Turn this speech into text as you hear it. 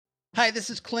Hi,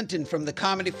 this is Clinton from the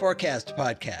Comedy Forecast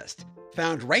podcast,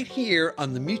 found right here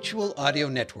on the Mutual Audio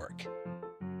Network.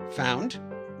 Found?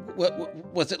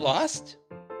 Was it lost?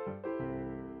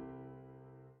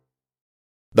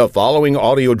 The following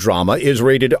audio drama is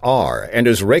rated R and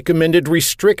is recommended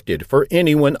restricted for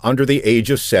anyone under the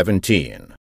age of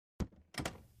 17.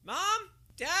 Mom?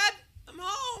 Dad? I'm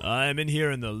home. I'm in here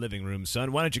in the living room,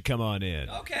 son. Why don't you come on in?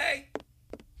 Okay.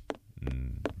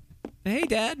 Hey,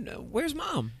 Dad. Where's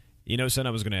Mom? You know, son, I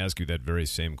was going to ask you that very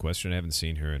same question. I haven't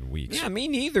seen her in weeks. Yeah, me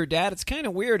neither, Dad. It's kind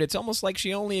of weird. It's almost like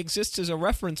she only exists as a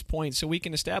reference point so we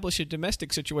can establish a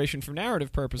domestic situation for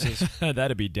narrative purposes.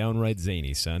 That'd be downright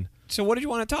zany, son. So what did you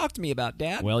want to talk to me about,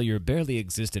 Dad? Well, your barely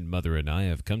existent mother and I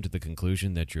have come to the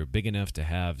conclusion that you're big enough to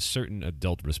have certain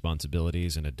adult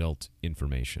responsibilities and adult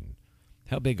information.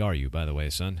 How big are you, by the way,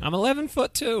 son? I'm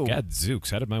 11'2".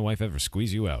 Gadzooks, how did my wife ever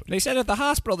squeeze you out? They said at the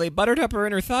hospital they buttered up her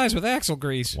inner thighs with axle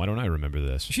grease. Why don't I remember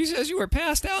this? She says you were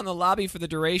passed out in the lobby for the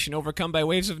duration, overcome by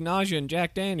waves of nausea and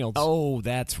Jack Daniels. Oh,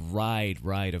 that's right,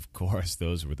 of course.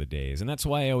 Those were the days. And that's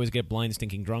why I always get blind,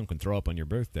 stinking drunk and throw up on your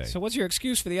birthday. So what's your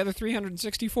excuse for the other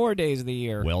 364 days of the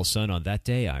year? Well, son, on that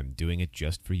day, I'm doing it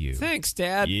just for you. Thanks,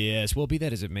 Dad. Yes, well, be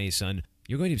that as it may, son,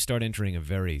 you're going to start entering a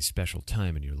very special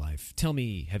time in your life. Tell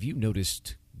me, have you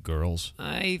noticed girls?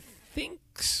 I think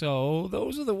so.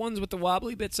 Those are the ones with the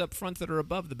wobbly bits up front that are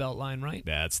above the belt line, right?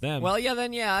 That's them. Well,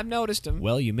 yeah, I've noticed them.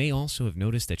 Well, you may also have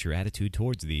noticed that your attitude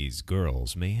towards these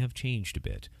girls may have changed a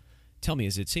bit. Tell me,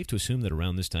 is it safe to assume that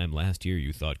around this time last year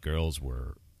you thought girls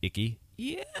were icky?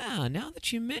 Yeah, now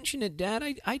that you mention it, Dad,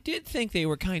 I did think they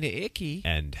were kind of icky.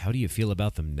 And how do you feel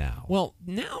about them now? Well,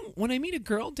 now, when I meet a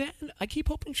girl, Dad, I keep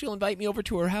hoping she'll invite me over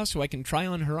to her house so I can try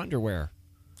on her underwear.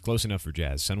 Close enough for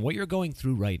jazz, son. What you're going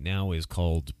through right now is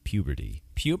called puberty.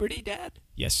 Puberty, Dad?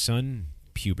 Yes, son,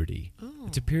 puberty. Oh.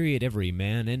 It's a period every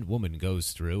man and woman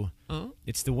goes through. Oh?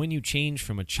 It's the when you change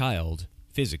from a child,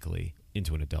 physically,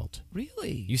 into an adult.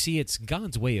 Really? You see, it's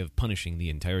God's way of punishing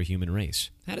the entire human race.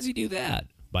 How does he do that?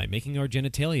 By making our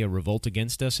genitalia revolt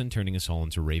against us and turning us all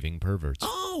into raving perverts.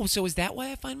 Oh, so is that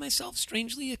why I find myself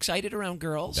strangely excited around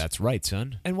girls? That's right,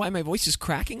 son. And why my voice is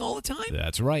cracking all the time?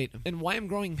 That's right. And why I'm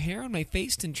growing hair on my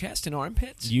face and chest and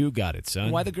armpits? You got it, son.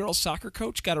 And why the girls' soccer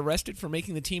coach got arrested for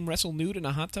making the team wrestle nude in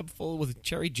a hot tub full with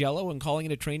cherry jello and calling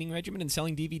it a training regimen and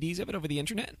selling DVDs of it over the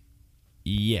internet?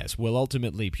 Yes, well,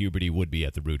 ultimately, puberty would be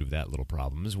at the root of that little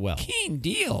problem as well. Keen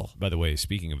deal. By the way,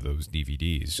 speaking of those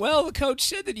DVDs... Well, the coach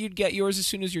said that you'd get yours as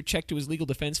soon as your check to his legal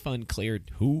defense fund cleared.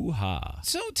 Hoo-ha.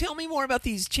 So tell me more about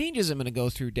these changes I'm going to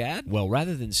go through, Dad. Well,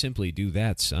 rather than simply do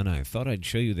that, son, I thought I'd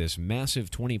show you this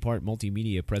massive 20-part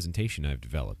multimedia presentation I've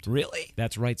developed. Really?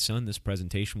 That's right, son. This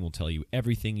presentation will tell you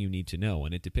everything you need to know,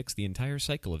 and it depicts the entire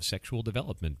cycle of sexual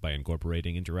development by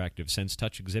incorporating interactive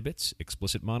sense-touch exhibits,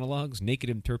 explicit monologues, naked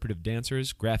interpretive dancers,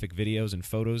 graphic videos, and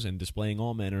photos, and displaying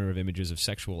all manner of images of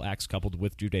sexual acts coupled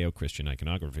with Judeo-Christian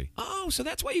iconography. Oh, so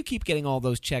that's why you keep getting all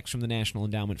those checks from the National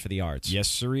Endowment for the Arts. Yes,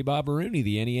 sirree, Bob Rooney.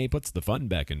 The NEA puts the fun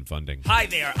back in funding. Hi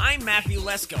there, I'm Matthew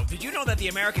Lesko. Did you know that the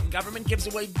American government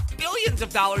gives away billions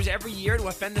of dollars every year to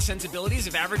offend the sensibilities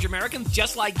of average Americans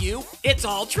just like you? It's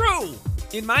all true!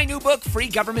 In my new book, Free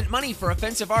Government Money for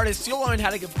Offensive Artists, you'll learn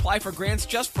how to apply for grants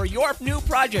just for your new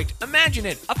project. Imagine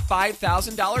it, a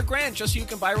 $5,000 grant just so you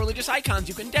can buy religious icons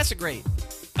you can desecrate.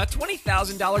 A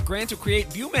 $20,000 grant to create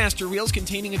Viewmaster reels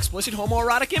containing explicit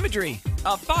homoerotic imagery.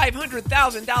 A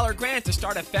 $500,000 grant to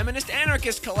start a feminist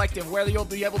anarchist collective where you'll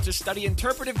be able to study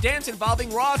interpretive dance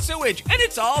involving raw sewage. And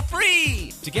it's all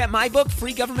free! To get my book,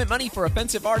 Free Government Money for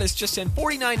Offensive Artists, just send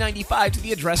 $49.95 to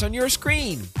the address on your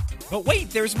screen. But wait,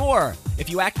 there's more. If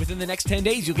you act within the next 10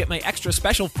 days, you'll get my extra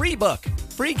special free book,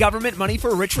 Free Government Money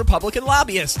for Rich Republican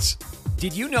Lobbyists.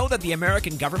 Did you know that the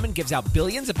American government gives out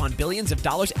billions upon billions of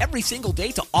dollars every single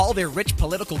day to all their rich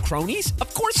political cronies?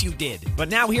 Of course you did. But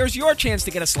now here's your chance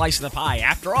to get a slice of the pie.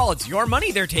 After all, it's your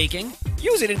money they're taking.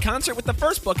 Use it in concert with the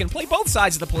first book and play both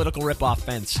sides of the political ripoff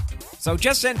fence. So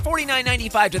just send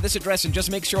 $49.95 to this address and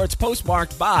just make sure it's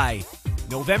postmarked by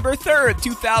November 3rd,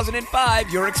 2005.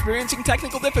 You're experiencing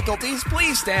technical difficulties.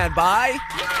 Please stand by.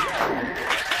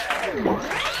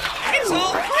 It's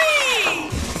all free!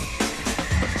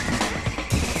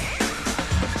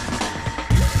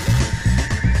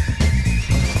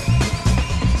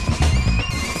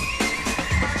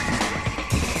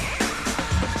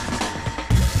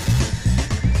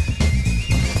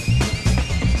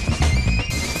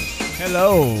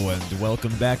 Hello, and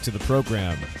welcome back to the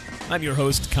program. I'm your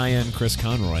host, Cayenne Chris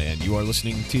Conroy, and you are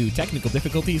listening to Technical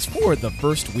Difficulties for the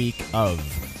first week of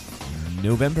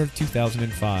November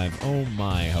 2005. Oh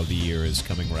my, how the year is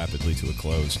coming rapidly to a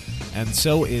close. And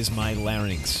so is my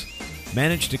larynx.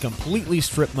 managed to completely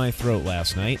strip my throat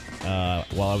last night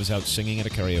while I was out singing at a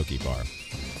karaoke bar.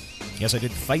 Yes, I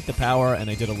did Fight the Power, and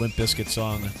I did a Limp Bizkit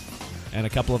song, and a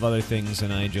couple of other things,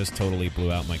 and I just totally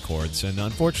blew out my cords. And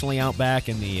unfortunately, out back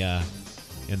in the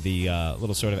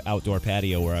little sort of outdoor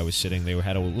patio where I was sitting, they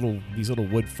had these little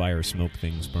wood fire smoke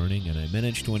things burning, and I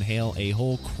managed to inhale a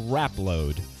whole crap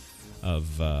load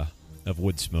of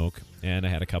wood smoke, and I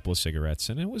had a couple of cigarettes,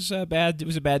 and it was a bad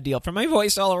deal for my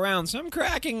voice all around, so I'm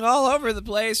cracking all over the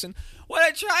place, and what I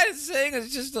try to sing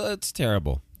is just, it's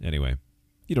terrible. Anyway,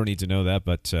 you don't need to know that,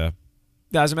 but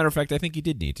as a matter of fact, I think you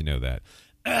did need to know that.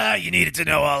 You needed to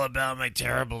know all about my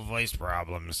terrible voice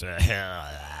problems. All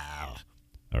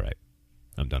right.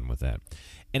 I'm done with that.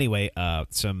 Anyway,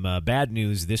 some bad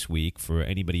news this week for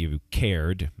anybody who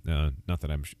cared. Not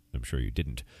that I'm sure you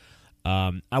didn't.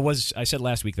 I said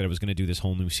last week that I was going to do this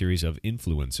whole new series of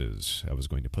influences. I was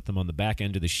going to put them on the back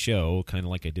end of the show, kind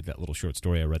of like I did that little short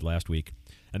story I read last week,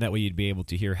 and that way you'd be able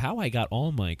to hear how I got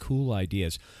all my cool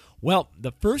ideas. Well,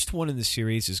 the first one in the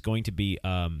series is going to be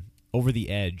Over the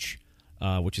Edge,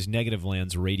 which is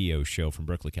Negativland's radio show from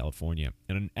Berkeley, California.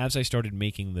 And as I started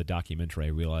making the documentary, I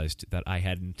realized that I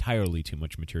had entirely too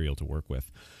much material to work with.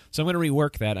 So I'm going to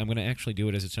rework that. I'm going to actually do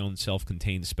it as its own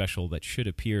self-contained special that should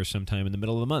appear sometime in the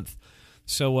middle of the month.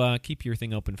 So keep your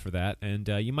thing open for that, and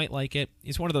you might like it.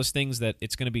 It's one of those things that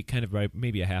it's going to be kind of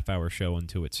maybe a half-hour show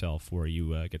unto itself where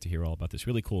you get to hear all about this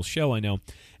really cool show, I know.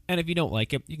 And if you don't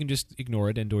like it, you can just ignore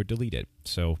it and or delete it.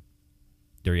 So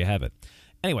there you have it.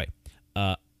 Anyway,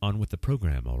 on with the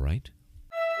program, all right?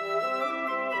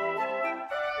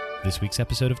 This week's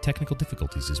episode of Technical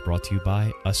Difficulties is brought to you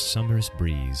by A Summer's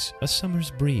Breeze. A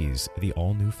Summer's Breeze, the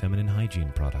all-new feminine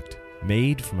hygiene product.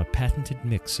 Made from a patented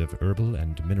mix of herbal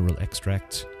and mineral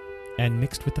extracts, and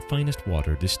mixed with the finest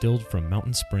water distilled from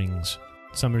mountain springs,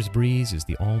 Summer's Breeze is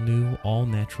the all-new,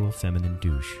 all-natural feminine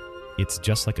douche. It's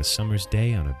just like a summer's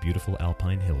day on a beautiful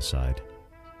alpine hillside.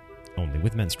 Only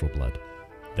with menstrual blood.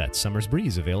 That's Summer's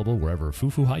Breeze, available wherever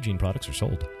Fufu hygiene products are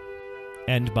sold.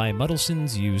 And by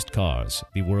Muddleson's Used Cars,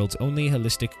 the world's only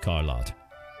holistic car lot.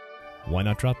 Why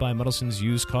not drop by Muddleson's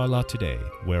Used Car Lot today,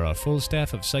 where our full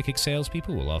staff of psychic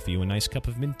salespeople will offer you a nice cup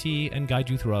of mint tea and guide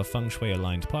you through our feng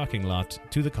shui-aligned parking lot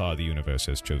to the car the universe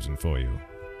has chosen for you.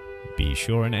 Be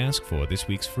sure and ask for this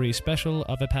week's free special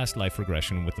of a past life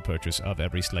regression with the purchase of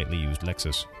every slightly used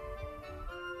Lexus.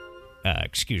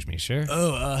 Excuse me, sir.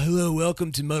 Hello,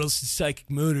 welcome to Muddleston Psychic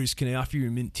Motors. Can I offer you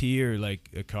a mint tea or, like,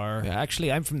 a car?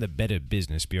 Actually, I'm from the Better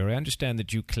Business Bureau. I understand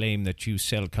that you claim that you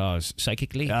sell cars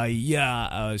psychically.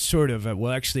 Sort of.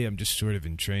 Well, actually, I'm just sort of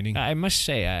in training. I must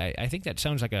say, I think that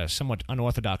sounds like a somewhat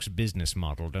unorthodox business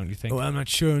model, don't you think? Well, I'm not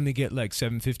sure. I only get, like,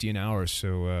 $7.50 an hour,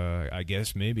 so, I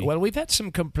guess maybe. Well, we've had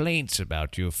some complaints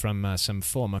about you from some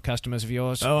former customers of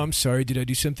yours. Oh, I'm sorry. Did I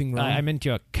do something wrong? I meant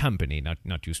your company,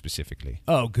 not you specifically.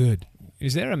 Oh, good.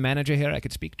 Is there a manager here I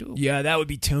could speak to? Yeah, that would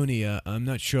be Tony. I'm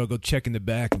not sure. I'll go check in the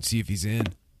back and see if he's in.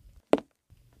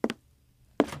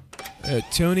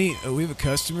 Tony, we have a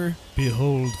customer.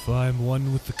 Behold, for I am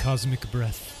one with the cosmic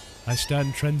breath. I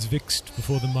stand transfixed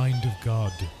before the mind of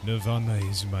God. Nirvana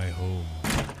is my home.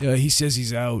 He says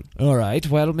he's out. All right,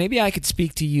 well, maybe I could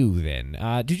speak to you then.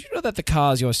 Did you know that the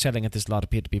cars you're selling at this lot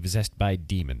appear to be possessed by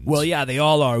demons? Well, yeah, they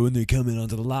all are when they come in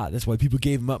onto the lot. That's why people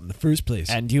gave them up in the first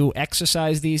place. And you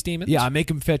exorcise these demons? Yeah, I make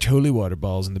them fetch holy water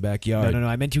balls in the backyard. No,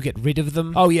 I meant you get rid of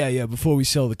them. Oh, yeah, before we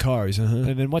sell the cars,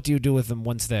 And then what do you do with them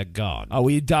once they're gone? Oh,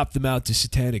 we adopt them out to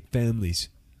satanic families.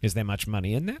 Is there much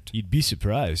money in that? You'd be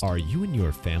surprised. Are you and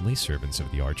your family servants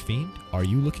of the Archfiend? Are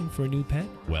you looking for a new pet?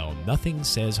 Well, nothing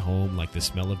says home like the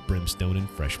smell of brimstone and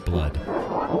fresh blood.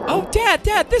 Oh, Dad,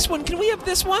 this one. Can we have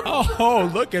this one?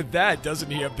 Oh, look at that. Doesn't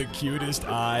he have the cutest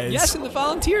eyes? Yes, and the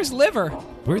volunteer's liver.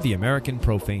 We're the American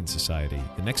Profane Society.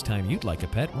 The next time you'd like a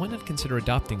pet, why not consider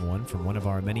adopting one from one of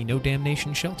our many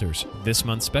no-damnation shelters? This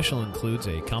month's special includes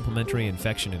a complimentary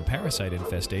infection and parasite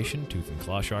infestation, tooth and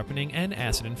claw sharpening, and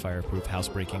acid and fireproof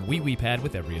housebreaking wee-wee pad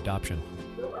with every adoption.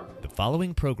 The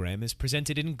following program is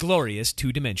presented in glorious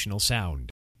two-dimensional sound.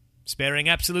 Sparing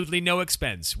absolutely no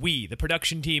expense, we, the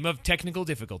production team of Technical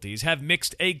Difficulties, have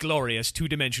mixed a glorious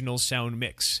two-dimensional sound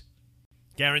mix.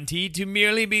 Guaranteed to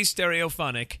merely be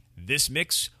stereophonic, this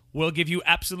mix will give you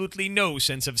absolutely no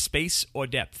sense of space or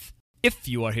depth. If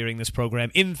you are hearing this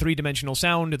program in three-dimensional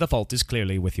sound, the fault is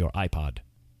clearly with your iPod.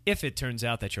 If it turns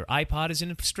out that your iPod is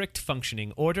in strict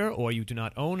functioning order, or you do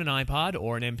not own an iPod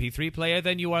or an MP3 player,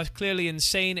 then you are clearly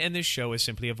insane, and this show is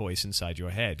simply a voice inside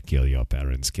your head. Kill your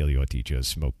parents, kill your teachers,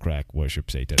 smoke crack, worship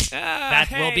Satan.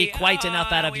 That will be quite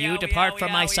enough out of you. Depart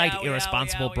from my sight,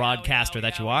 irresponsible broadcaster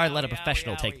that you are. Let a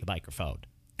professional take the microphone.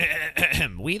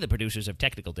 We, the producers of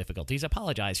Technical Difficulties,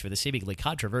 apologize for the seemingly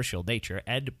controversial nature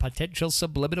and potential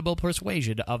subliminal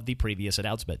persuasion of the previous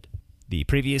announcement. The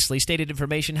previously stated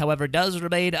information, however, does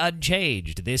remain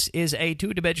unchanged. This is a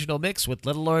two-dimensional mix with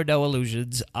little or no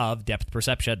illusions of depth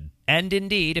perception. And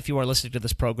indeed, if you are listening to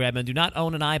this program and do not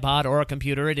own an iPod or a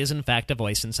computer, it is in fact a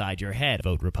voice inside your head.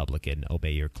 Vote Republican,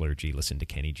 obey your clergy, listen to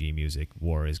Kenny G music,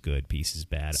 war is good, peace is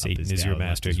bad, Satan up is down, your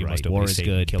master, left is you right, must war obey is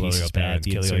Satan, good, kill all peace your is bad, parents,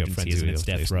 the kill all your insurgency friends is who in its will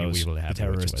death place new throes, evil the habits,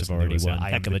 terrorists which have was already never won.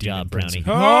 sound. Heck of a job, Brownie.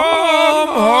 Home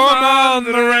on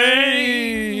the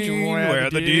range, where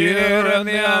the deer and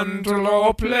the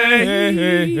antelope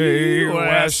play,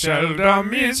 where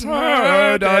seldom is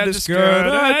heard a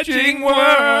discouraging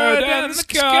word, and the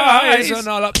skies are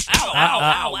all up.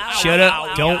 Shut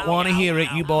up. Don't want to hear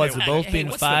it. You boys have both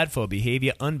been fired for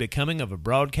behavior unbecoming of a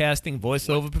broadcasting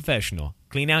voiceover professional.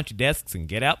 Clean out your desks and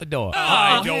get out the door.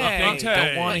 Don't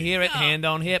want to hear it. Hand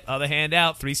on hip, other hand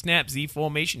out, 3 snaps, Z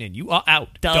formation, and you are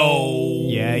out.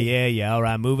 Yeah. All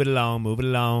right, move it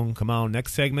along. Come on,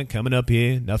 next segment coming up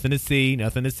here. Nothing to see.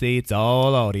 It's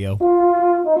all audio.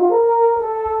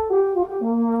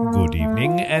 Good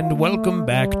evening, and welcome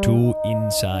back to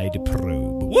Inside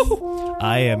Probe. Woo!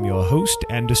 I am your host,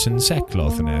 Anderson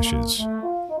Sackcloth and Ashes.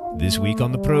 This week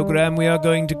on the program, we are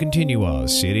going to continue our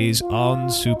series on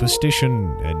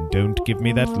superstition, and don't give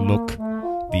me that look.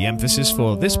 The emphasis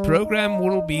for this program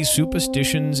will be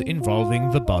superstitions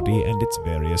involving the body and its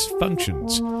various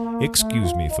functions.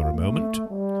 Excuse me for a moment.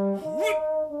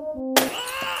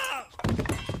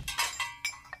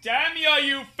 Damn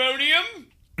you, euphonium!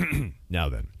 Now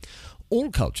then, all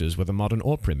cultures, whether modern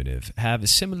or primitive, have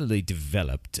similarly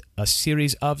developed a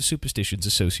series of superstitions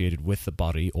associated with the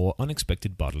body or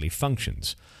unexpected bodily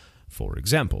functions. For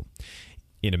example,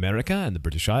 in America and the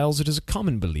British Isles, it is a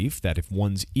common belief that if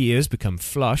one's ears become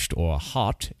flushed or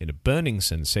hot in a burning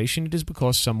sensation, it is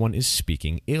because someone is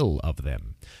speaking ill of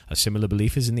them. A similar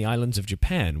belief is in the islands of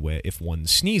Japan, where if one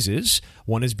sneezes,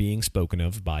 one is being spoken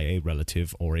of by a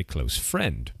relative or a close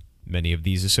friend. Many of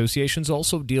these associations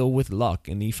also deal with luck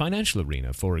in the financial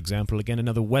arena. For example, again,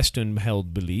 another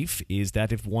Western-held belief is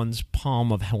that if one's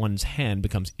palm of one's hand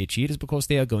becomes itchy, it is because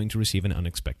they are going to receive an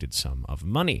unexpected sum of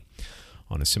money.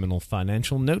 On a similar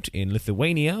financial note, in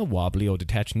Lithuania, wobbly or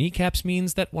detached kneecaps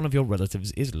means that one of your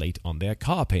relatives is late on their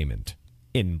car payment.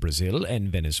 In Brazil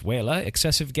and Venezuela,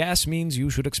 excessive gas means you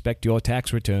should expect your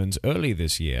tax returns early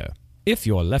this year. If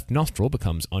your left nostril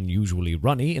becomes unusually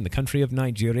runny in the country of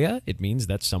Nigeria, it means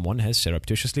that someone has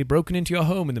surreptitiously broken into your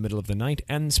home in the middle of the night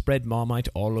and spread Marmite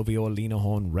all over your Lena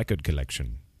Horne record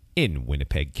collection. In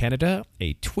Winnipeg, Canada,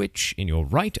 a twitch in your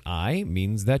right eye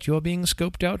means that you're being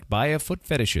scoped out by a foot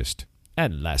fetishist.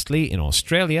 And lastly, in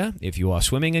Australia, if you are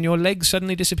swimming and your legs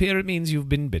suddenly disappear, it means you've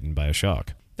been bitten by a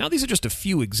shark. Now, these are just a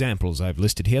few examples I've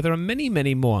listed here. There are many,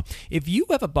 many more. If you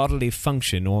have a bodily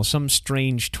function or some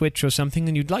strange twitch or something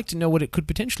and you'd like to know what it could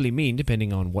potentially mean,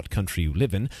 depending on what country you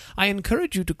live in, I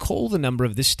encourage you to call the number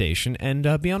of this station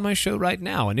and be on my show right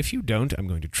now. And if you don't, I'm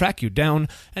going to track you down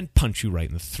and punch you right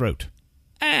in the throat.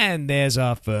 And there's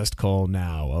our first call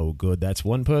now. Oh, good, that's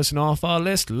one person off our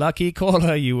list. Lucky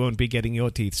caller, you won't be getting your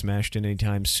teeth smashed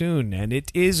anytime soon. And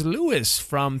it is Lewis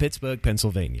from Pittsburgh,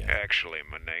 Pennsylvania. Actually,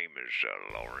 my name is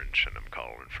Lawrence, and I'm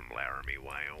calling from Laramie,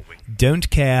 Wyoming. Don't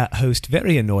care. Host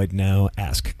very annoyed now.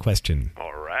 Ask question.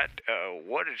 All right.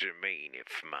 What does it mean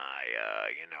if my,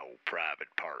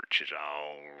 private parts is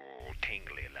all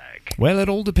tingly like? Well, it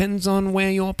all depends on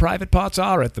where your private parts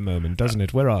are at the moment, doesn't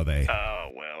it? Where are they?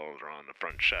 Well, they're on the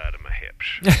front side of my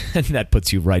hips. And that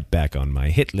puts you right back on my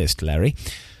hit list, Larry.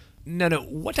 No,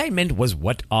 what I meant was,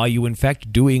 what are you in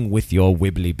fact doing with your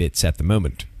wibbly bits at the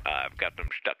moment? I've got them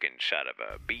stuck inside of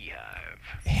a beehive.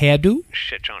 Hairdo?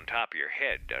 Sits on top of your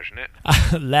head, doesn't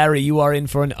it? Larry, you are in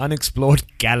for an unexplored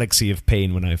galaxy of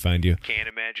pain when I find you. Can't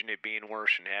imagine it being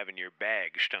worse than having your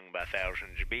bag stung by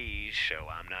thousands of bees, so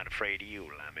I'm not afraid of you,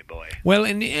 Limey boy. Well,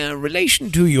 in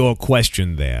relation to your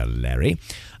question there, Larry,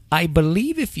 I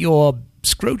believe if your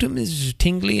scrotum is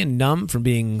tingly and numb from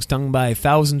being stung by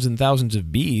thousands and thousands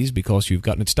of bees because you've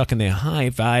gotten it stuck in their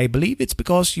hive, I believe it's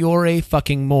because you're a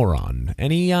fucking moron.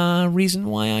 Any reason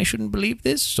why I shouldn't believe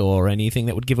this, or anything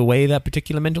that would give away that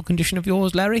particular mental condition of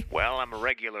yours, Larry? Well, I'm a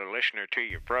regular listener to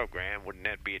your program. Wouldn't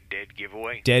that be a dead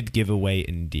giveaway? Dead giveaway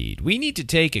indeed. We need to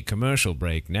take a commercial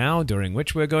break now, during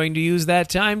which we're going to use that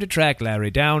time to track Larry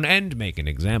down and make an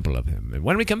example of him. And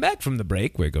when we come back from the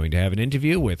break, we're going to have an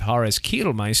interview with Horace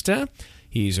Kielmeister.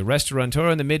 He's a restaurateur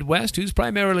in the Midwest who's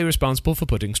primarily responsible for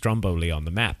putting Stromboli on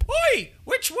the map. Oi!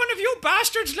 Which one of you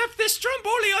bastards left this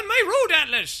Stromboli on my road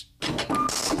atlas?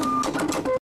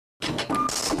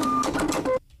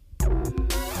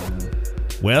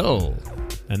 Well,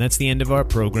 And that's the end of our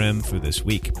program for this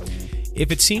week.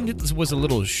 If it seemed it was a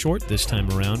little short this time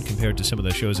around compared to some of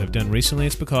the shows I've done recently,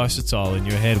 it's because it's all in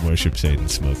your head. Worship Satan,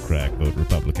 smoke crack, vote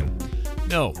Republican.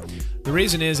 No. The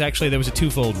reason is, actually, there was a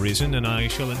twofold reason, and I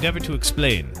shall endeavor to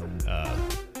explain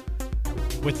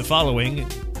with the following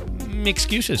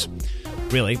excuses,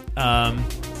 really.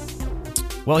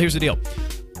 Well, here's the deal.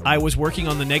 I was working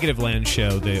on the Negative Land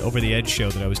show, the Over the Edge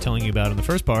show that I was telling you about in the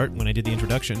first part when I did the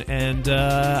introduction, and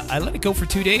I let it go for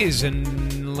 2 days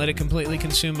and let it completely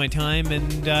consume my time,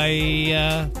 and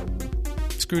I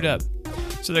screwed up.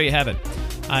 So there you have it.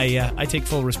 I take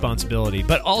full responsibility,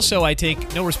 but also I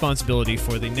take no responsibility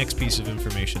for the next piece of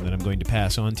information that I'm going to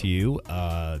pass on to you.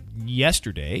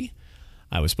 Yesterday,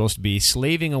 I was supposed to be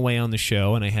slaving away on the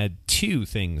show, and I had two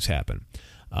things happen.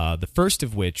 The first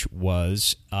of which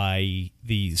was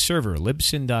the server,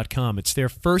 Libsyn.com. It's their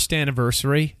first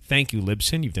anniversary. Thank you,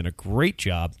 Libsyn. You've done a great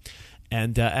job.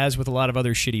 And as with a lot of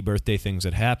other shitty birthday things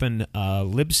that happen,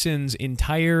 Libsyn's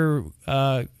entire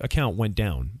account went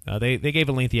down. They gave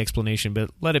a lengthy explanation, but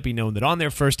let it be known that on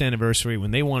their first anniversary,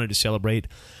 when they wanted to celebrate,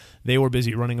 they were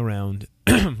busy running around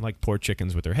like poor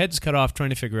chickens with their heads cut off,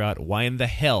 trying to figure out why in the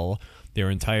hell their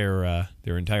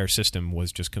entire system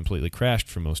was just completely crashed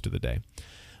for most of the day.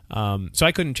 So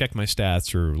I couldn't check my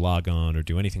stats or log on or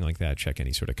do anything like that, check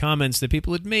any sort of comments that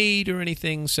people had made or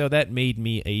anything, so that made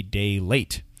me a day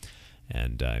late.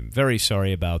 And I'm very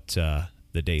sorry about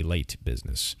the day late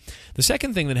business. The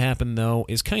second thing that happened, though,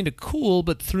 is kind of cool,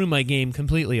 but threw my game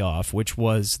completely off, which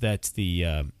was that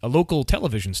a local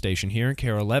television station here,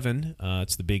 KARE 11,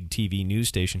 it's the big TV news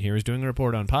station here, is doing a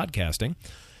report on podcasting.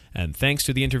 And thanks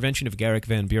to the intervention of Garrick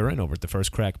Van Buren over at the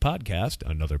First Crack Podcast,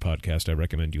 another podcast I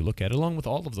recommend you look at, along with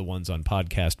all of the ones on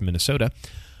Podcast Minnesota,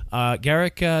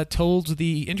 Garrick told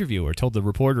the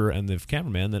reporter and the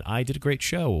cameraman that I did a great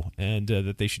show and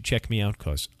that they should check me out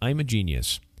because I'm a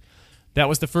genius. That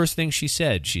was the first thing she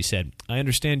said. She said, "I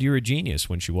understand you're a genius,"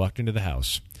 when she walked into the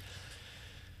house.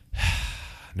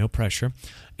 No pressure.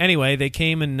 Anyway, they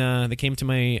came to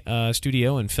my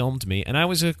studio and filmed me, and I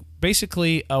was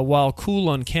basically while cool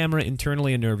on camera,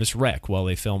 internally a nervous wreck while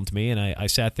they filmed me, and I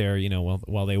sat there,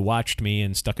 while they watched me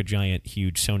and stuck a giant,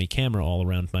 huge Sony camera all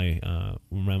around my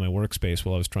workspace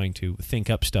while I was trying to think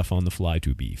up stuff on the fly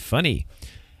to be funny,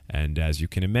 and as you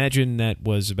can imagine, that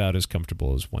was about as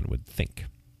comfortable as one would think.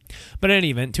 But in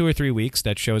any event, 2 or 3 weeks,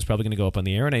 that show is probably going to go up on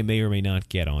the air, and I may or may not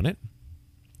get on it,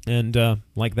 and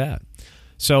like that.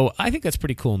 So I think that's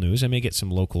pretty cool news. I may get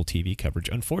some local TV coverage.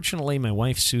 Unfortunately, my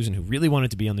wife, Susan, who really wanted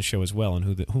to be on the show as well,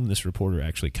 and whom this reporter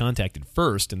actually contacted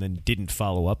first and then didn't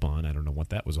follow up on, I don't know what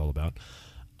that was all about,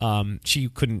 she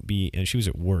couldn't be, and she was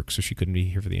at work, so she couldn't be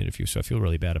here for the interview, so I feel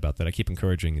really bad about that. I keep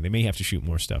encouraging, they may have to shoot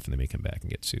more stuff, and they may come back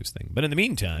and get Sue's thing. But in the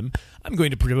meantime, I'm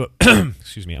going to promote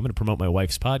my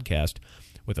wife's podcast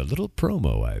with a little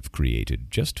promo I've created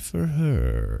just for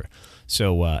her.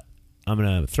 So, I'm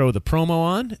going to throw the promo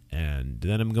on, and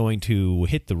then I'm going to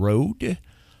hit the road,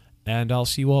 and I'll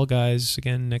see you all guys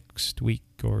again next week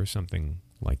or something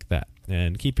like that.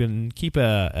 And keep an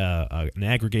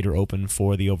aggregator open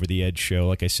for the Over the Edge show.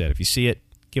 Like I said, if you see it,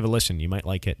 give a listen. You might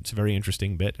like it. It's a very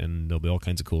interesting bit, and there'll be all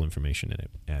kinds of cool information in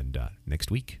it. And next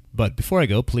week. But before I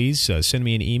go, please send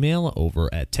me an email over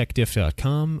at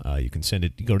techdiff.com. You can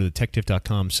go to the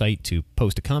techdiff.com site to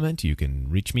post a comment. You can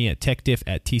reach me at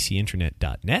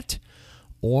techdiff@tcinternet.net.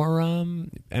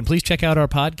 And please check out our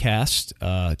podcast,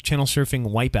 Channel Surfing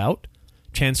Wipeout,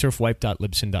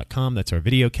 chansurfwipe.libsyn.com. That's our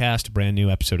video cast. A brand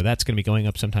new episode of that's going to be going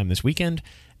up sometime this weekend.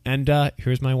 And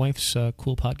here's my wife's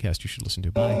cool podcast you should listen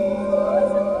to. Bye.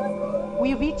 We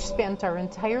have each spent our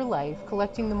entire life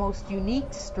collecting the most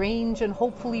unique, strange, and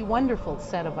hopefully wonderful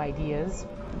set of ideas.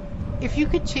 If you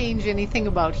could change anything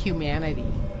about humanity,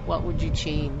 what would you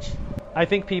change? I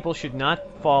think people should not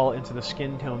fall into the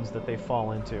skin tones that they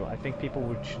fall into. I think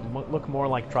people should look more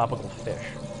like tropical fish.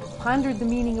 Pondered the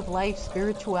meaning of life,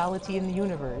 spirituality, and the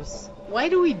universe. Why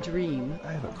do we dream?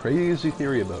 I have a crazy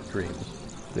theory about dreams.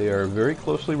 They are very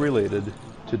closely related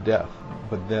to death,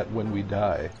 but that when we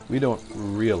die, we don't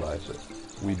realize it.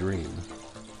 We dream.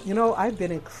 I've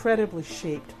been incredibly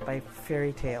shaped by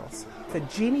fairy tales. If a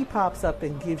genie pops up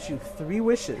and gives you 3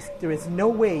 wishes, there is no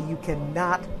way you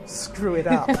cannot screw it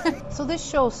up. So this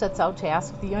show sets out to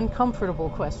ask the uncomfortable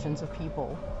questions of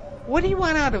people. What do you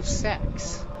want out of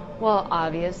sex? Well,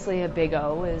 obviously a big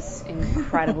O is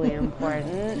incredibly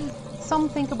important. Some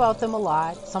think about them a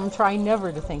lot. Some try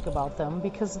never to think about them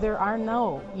because there are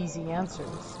no easy answers.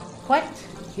 What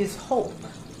is hope?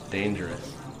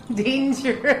 Dangerous.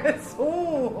 Dangerous.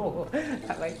 Oh,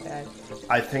 I like that.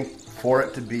 I think for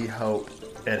it to be hope,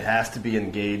 it has to be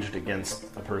engaged against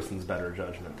a person's better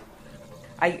judgment.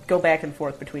 I go back and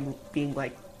forth between being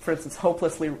like, for instance,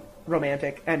 hopelessly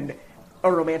romantic and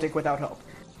a romantic without hope.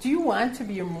 Do you want to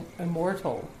be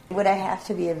immortal? Would I have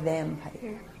to be a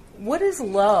vampire? What is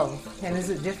love, and is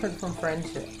it different from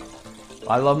friendship?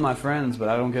 I love my friends, but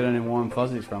I don't get any warm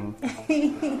fuzzies from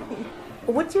them.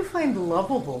 What do you find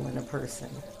lovable in a person?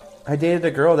 I dated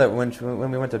a girl that when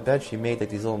we went to bed, she made like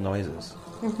these little noises.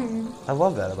 I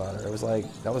love that about her. It was like,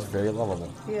 that was very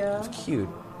lovable. Yeah. It was cute,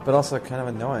 but also kind of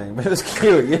annoying, but it was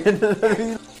cute. You know what I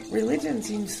mean? Religion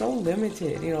seems so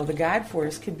limited. You know, the God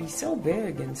force could be so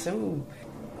big and so...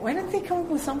 Why didn't they come up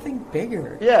with something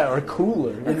bigger? Yeah, or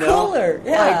cooler. Cooler,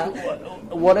 yeah. Like,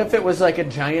 what if it was like a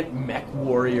giant mech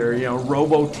warrior,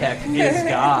 Robotech is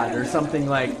God, or something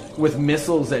like with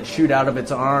missiles that shoot out of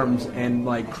its arms and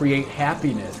like create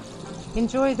happiness.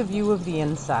 Enjoy the view of the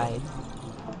inside.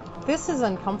 This is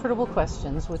Uncomfortable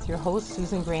Questions with your host,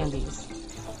 Susan Grandies.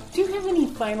 Do you have any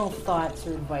final thoughts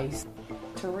or advice?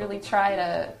 To really try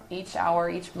to, each hour,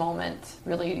 each moment,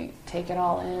 really take it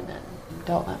all in and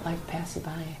don't let life pass you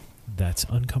by. That's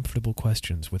Uncomfortable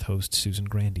Questions with host Susan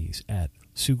Grandies at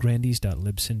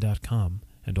sugrandies.libsyn.com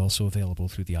and also available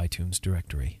through the iTunes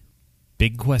directory.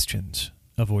 Big questions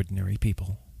of ordinary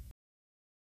people.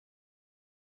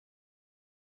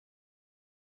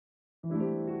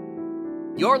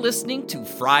 You're listening to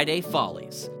Friday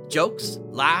Follies. Jokes,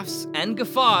 laughs, and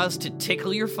guffaws to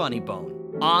tickle your funny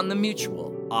bone on the Mutual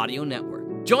Audio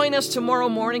Network. Join us tomorrow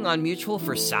morning on Mutual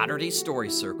for Saturday Story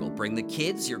Circle. Bring the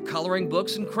kids, your coloring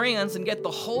books, and crayons, and get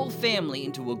the whole family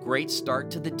into a great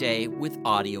start to the day with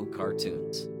audio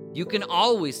cartoons. You can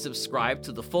always subscribe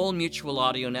to the full Mutual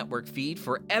Audio Network feed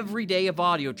for every day of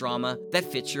audio drama that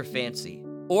fits your fancy.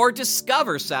 Or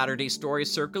discover Saturday Story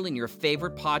Circle in your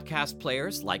favorite podcast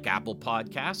players like Apple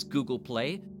Podcasts, Google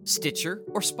Play, Stitcher,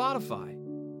 or Spotify.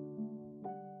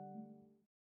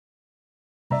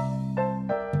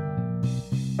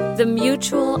 The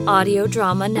Mutual Audio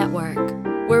Drama Network,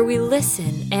 where we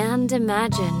listen and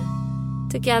imagine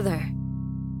together.